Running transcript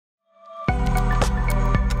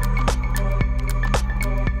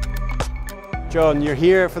John, you're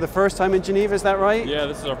here for the first time in Geneva, is that right? Yeah,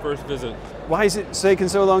 this is our first visit. Why is it taking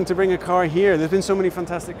so long to bring a car here? There's been so many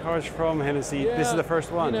fantastic cars from Hennessey. Yeah, this is the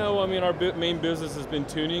first one. You know, I mean, our main business has been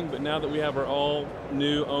tuning, but now that we have our all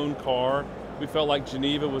new own car, we felt like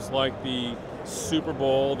Geneva was like the Super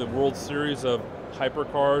Bowl, the World Series of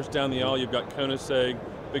hypercars. Down the aisle, you've got Koenigsegg,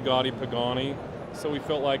 Bugatti, Pagani. So we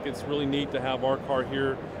felt like it's really neat to have our car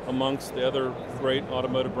here amongst the other great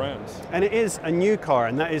automotive brands. And it is a new car,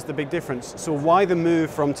 and that is the big difference. So why the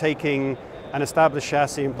move from taking an established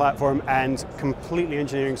chassis and platform and completely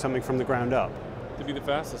engineering something from the ground up? To be the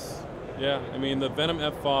fastest. Yeah, I mean, the Venom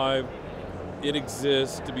F5, it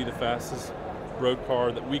exists to be the fastest road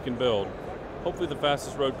car that we can build. Hopefully the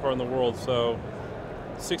fastest road car in the world. So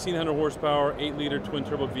 1,600 horsepower, 8-liter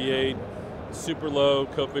twin-turbo V8, super low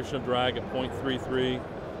coefficient of drag at 0.33,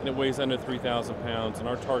 and it weighs under 3,000 pounds, and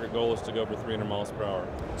our target goal is to go over 300 miles per hour.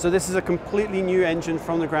 So this is a completely new engine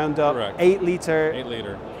from the ground up. Correct.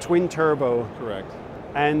 8-liter twin turbo. Correct.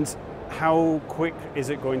 And how quick is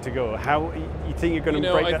it going to go? How you think you're going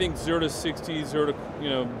to break that? I think 0 to 60, 0 to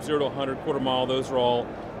 100, quarter mile, those are all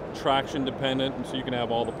traction dependent, and so you can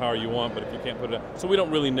have all the power you want, but if you can't put it out, so we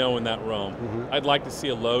don't really know in that realm. I'd like to see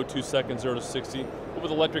a low 2 seconds, 0 to 60, but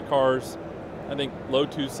with electric cars, I think low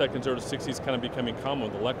 2 seconds, 0 to 60 is kind of becoming common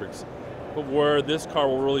with electrics. But where this car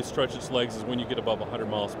will really stretch its legs is when you get above 100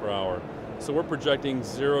 miles per hour. So we're projecting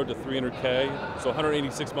 0 to 300K, so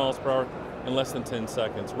 186 miles per hour in less than 10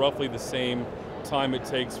 seconds, roughly the same time it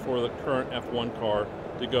takes for the current F1 car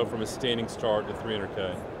to go from a standing start to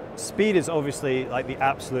 300K. Speed is obviously like the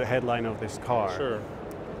absolute headline of this car. Sure.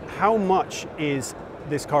 How much is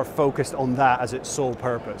this car focused on that as its sole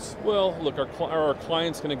purpose? Well, look, are our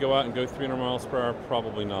clients going to go out and go 300 miles per hour?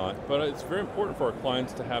 Probably not. But it's very important for our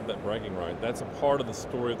clients to have that bragging right. That's a part of the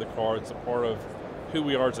story of the car. It's a part of who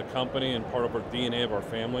we are as a company and part of our DNA of our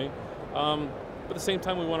family. But at the same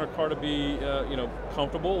time, we want our car to be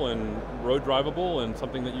comfortable and road drivable and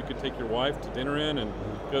something that you could take your wife to dinner in and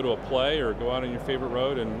go to a play or go out on your favorite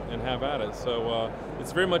road and have at it. So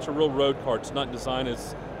it's very much a real road car. It's not designed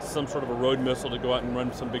as some sort of a road missile to go out and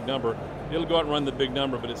run some big number. It'll go out and run the big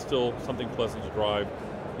number, but it's still something pleasant to drive,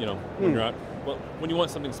 when you're out. Well, when you want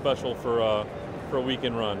something special for a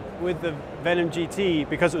weekend run. With the Venom GT,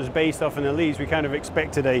 because it was based off an Elise, we kind of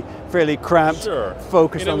expected a fairly cramped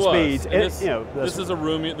focus on speed. This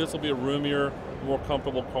will be a roomier, more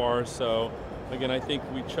comfortable car. So again, I think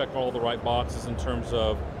we check all the right boxes in terms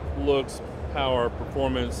of looks, power,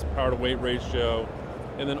 performance, power to weight ratio,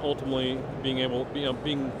 and then ultimately being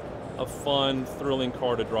a fun, thrilling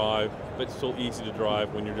car to drive, but still easy to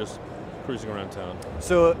drive when you're just cruising around town.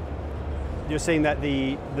 So you're saying that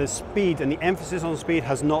the speed and the emphasis on speed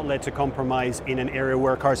has not led to compromise in an area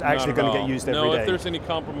where cars are actually going to get used every day? No, if there's any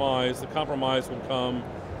compromise, the compromise will come.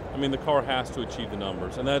 I mean, the car has to achieve the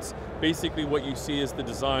numbers, and that's basically what you see is the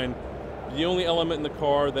design. The only element in the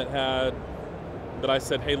car that I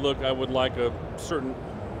said, hey, look, I would like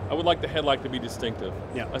the headlight to be distinctive.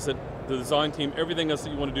 Yeah. I said, the design team, everything else that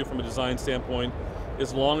you want to do from a design standpoint,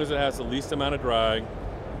 as long as it has the least amount of drag,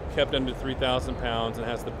 kept under 3,000 pounds, and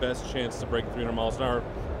has the best chance to break 300 miles an hour,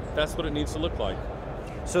 that's what it needs to look like.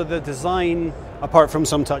 So the design, apart from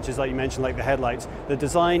some touches like you mentioned, like the headlights, the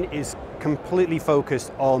design is completely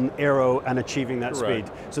focused on aero and achieving that Correct.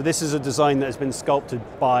 speed. So this is a design that has been sculpted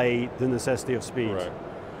by the necessity of speed. Correct.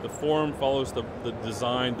 The form follows the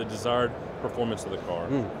design, the desired performance of the car.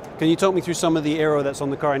 Can you talk me through some of the aero that's on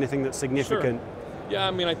the car, anything that's significant? Sure. Yeah,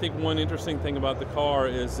 I mean, I think one interesting thing about the car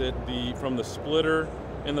is that from the splitter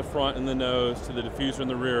in the front and the nose to the diffuser in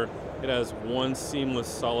the rear, it has one seamless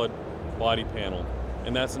solid body panel.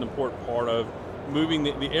 And that's an important part of moving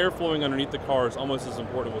the air flowing underneath the car is almost as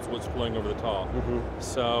important as what's flowing over the top.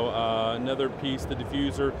 So another piece, the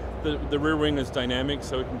diffuser, the rear wing is dynamic,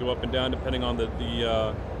 so it can go up and down depending on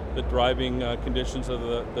the driving conditions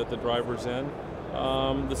that the driver's in.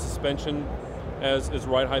 The suspension is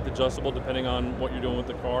ride height adjustable depending on what you're doing with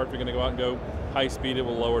the car. If you're going to go out and go high speed, it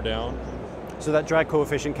will lower down. So that drag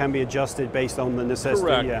coefficient can be adjusted based on the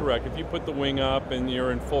necessity? Correct. If you put the wing up and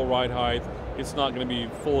you're in full ride height, it's not going to be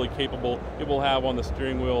fully capable. It will have on the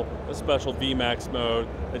steering wheel a special VMAX mode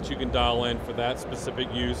that you can dial in for that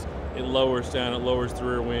specific use. It lowers down, it lowers the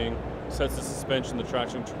rear wing, sets the suspension, the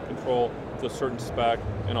traction control to a certain spec,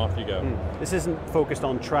 and off you go. This isn't focused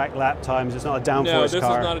on track lap times, it's not a downforce car? No, this is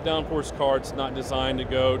not a downforce car. It's not designed to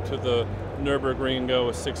go to the Nürburgring and go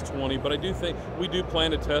a 620, but I do think we do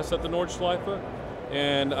plan to test at the Nordschleife,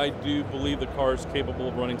 and I do believe the car is capable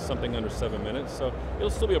of running something under 7 minutes. So it'll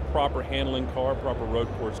still be a proper handling car, proper road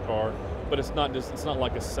course car, but it's not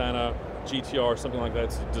like a Senna GTR or something like that.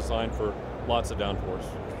 It's designed for lots of downforce.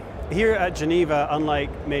 here at Geneva,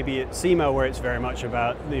 unlike maybe at SEMA where it's very much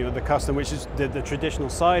about the custom, which is the traditional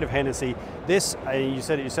side of Hennessey, this, you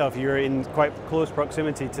said it yourself, you're in quite close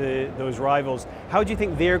proximity to those rivals. How do you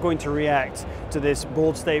think they're going to react to this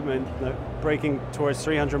bold statement, breaking towards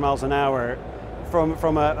 300 miles an hour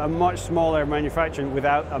from a much smaller manufacturer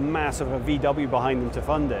without a massive VW behind them to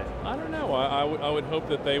fund it? I don't know. I would hope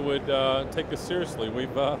that they would take us seriously.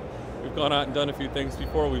 We've gone out and done a few things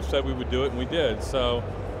before. We've said we would do it, and we did. So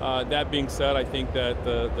that being said, I think that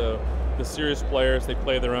the serious players, they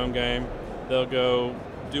play their own game. They'll go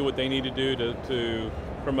do what they need to do to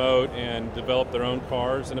promote and develop their own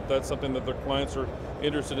cars. And if that's something that their clients are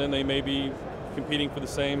interested in, they may be competing for the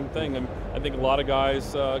same thing. And I think a lot of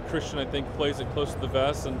guys, Christian, I think, plays it close to the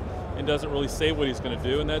vest and doesn't really say what he's going to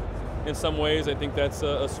do. And that, in some ways, I think that's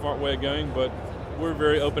a smart way of going. But we're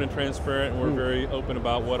very open and transparent, and we're very open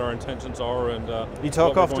about what our intentions are. And you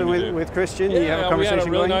talk often with Christian. Yeah, you have a conversation we had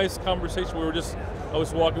a really going? nice conversation. I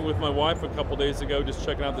was walking with my wife a couple days ago, just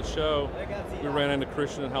checking out the show. We ran into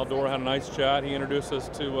Christian and Haldor, had a nice chat. He introduced us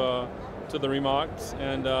to the Remox,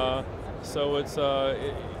 and so it's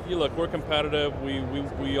look, we're competitive.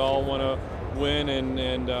 We all want to win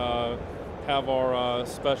and have our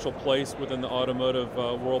special place within the automotive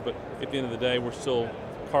world. But at the end of the day, we're still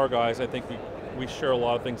car guys. I think we share a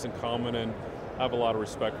lot of things in common, and I have a lot of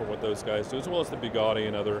respect for what those guys do, as well as the Bugatti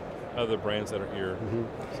and other brands that are here.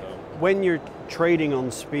 Mm-hmm. So. When you're trading on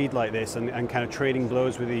speed like this and kind of trading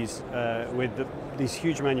blows with these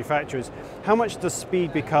huge manufacturers, how much does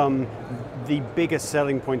speed become the biggest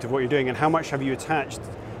selling point of what you're doing, and how much have you attached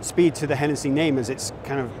speed to the Hennessey name as its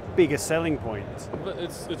kind of biggest selling point?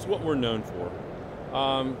 It's what we're known for.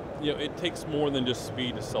 It takes more than just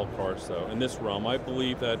speed to sell cars, though. In this realm, I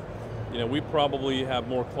believe that we probably have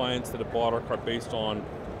more clients that have bought our car based on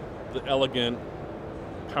the elegant,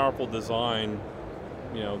 powerful design.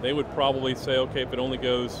 They would probably say, okay, if it only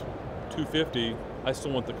goes 250, I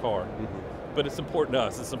still want the car. Mm-hmm. But it's important to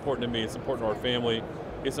us, it's important to me, it's important to our family,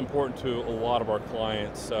 it's important to a lot of our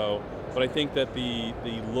clients. So, but I think that the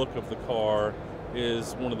look of the car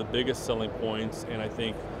is one of the biggest selling points, and I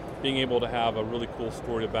think being able to have a really cool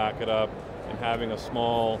story to back it up, and having a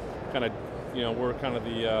small kind of, we're kind of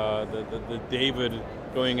the David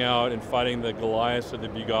going out and fighting the Goliaths of the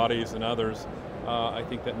Bugattis and others. I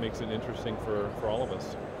think that makes it interesting for all of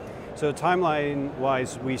us. So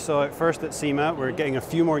timeline-wise, we saw it first at SEMA. We're getting a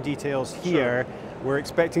few more details here. Sure. We're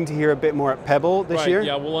expecting to hear a bit more at Pebble this year.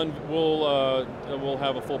 Yeah, we'll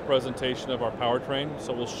have a full presentation of our powertrain,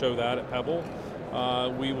 so we'll show that at Pebble.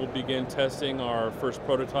 We will begin testing our first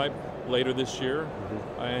prototype later this year,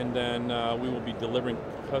 and then we will be delivering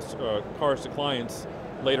cars to clients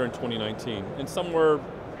later in 2019. And somewhere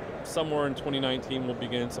in 2019 we'll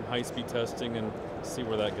begin some high-speed testing and see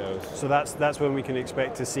where that goes. So that's when we can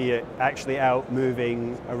expect to see it actually out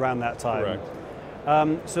moving around that time.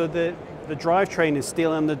 Correct. So the drivetrain is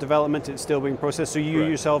still under development, it's still being processed, so you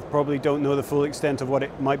Correct. Yourself probably don't know the full extent of what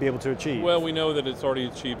it might be able to achieve. Well, we know that it's already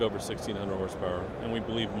achieved over 1,600 horsepower, and we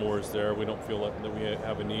believe more is there. We don't feel like that we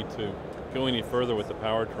have a need to go any further with the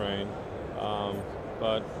powertrain,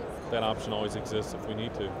 but that option always exists if we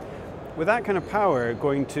need to. With that kind of power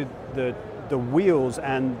going to the wheels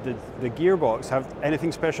and the gearbox, have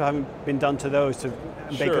anything special haven't been done to those to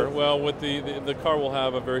make Sure. Well, with the car will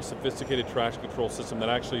have a very sophisticated traction control system that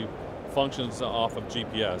actually functions off of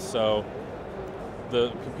GPS. So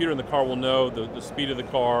the computer in the car will know the speed of the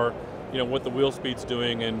car, what the wheel speed's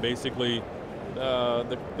doing, and basically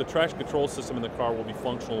the traction control system in the car will be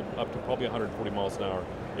functional up to probably 140 miles an hour.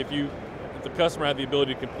 If the customer had the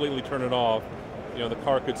ability to completely turn it off, the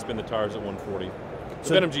car could spin the tires at 140. The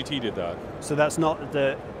Venom GT did that. So that's not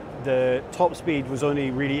the top speed was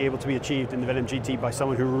only really able to be achieved in the Venom GT by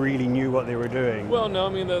someone who really knew what they were doing. Well, no, I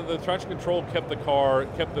mean the traction control kept the car,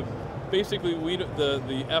 basically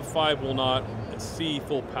the F5 will not see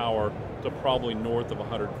full power to probably north of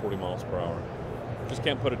 140 miles per hour. Just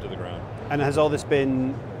can't put it to the ground. And has all this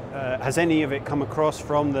been, has any of it come across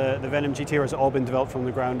from the Venom GT, or has it all been developed from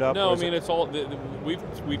the ground up? No, I mean it's all,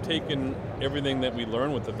 we've taken everything that we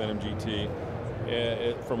learned with the Venom GT,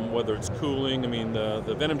 from whether it's cooling. I mean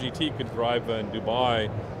the Venom GT could drive in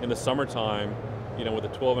Dubai in the summertime, with a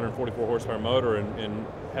 1,244 horsepower motor and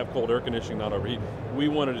have cold air conditioning, not overheat. We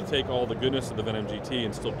wanted to take all the goodness of the Venom GT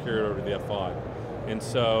and still carry it over to the F5. And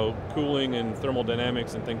so cooling and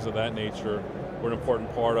thermodynamics and things of that nature were an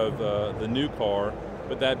important part of the new car.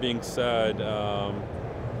 But that being said,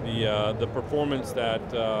 the performance that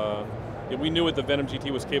we knew what the Venom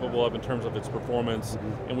GT was capable of in terms of its performance,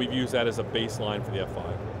 and we've used that as a baseline for the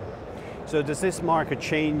F5. So does this mark a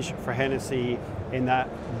change for Hennessey in that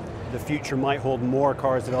the future might hold more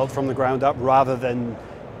cars developed from the ground up rather than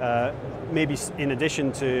maybe in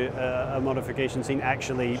addition to a modification scene,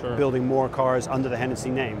 actually building more cars under the Hennessey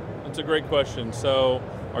name? It's a great question. So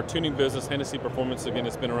our tuning business, Hennessey Performance, again,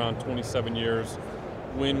 has been around 27 years.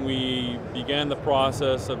 When we began the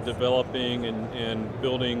process of developing and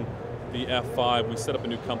building the F5, we set up a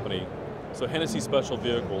new company. So Hennessey Special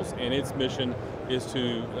Vehicles, and its mission is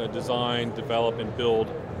to design, develop, and build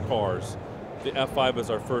cars. The F5 is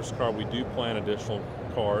our first car. We do plan additional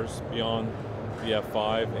cars beyond the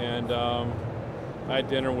F5, and I had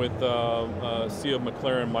dinner with CEO of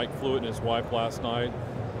McLaren, Mike Flewitt, and his wife last night,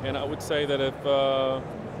 and I would say that if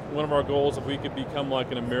one of our goals, if we could become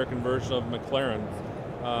like an American version of McLaren,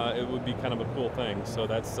 it would be kind of a cool thing. So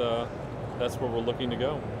that's where we're looking to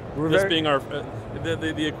go. This being our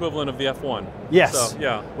the equivalent of the F1. Yes. So,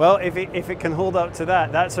 yeah. Well, if it can hold up to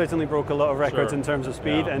that, that certainly broke a lot of records in terms of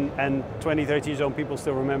speed, and 20, 30 years on, people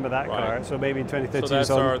still remember that car. So maybe 20, 30 years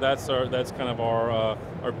on. So that's kind of our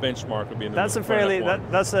benchmark would be in the That's a fairly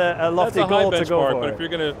that's a lofty goal to go for. But if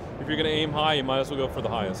you're gonna aim high, you might as well go for the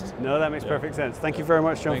highest. No, that makes perfect sense. Thank you very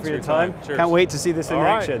much, John, Thanks for your time. Cheers. Can't wait to see this in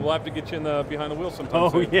action. We'll have to get you in behind the wheel sometime. Oh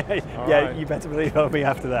soon. yeah, you better believe I'll be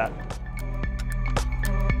after that.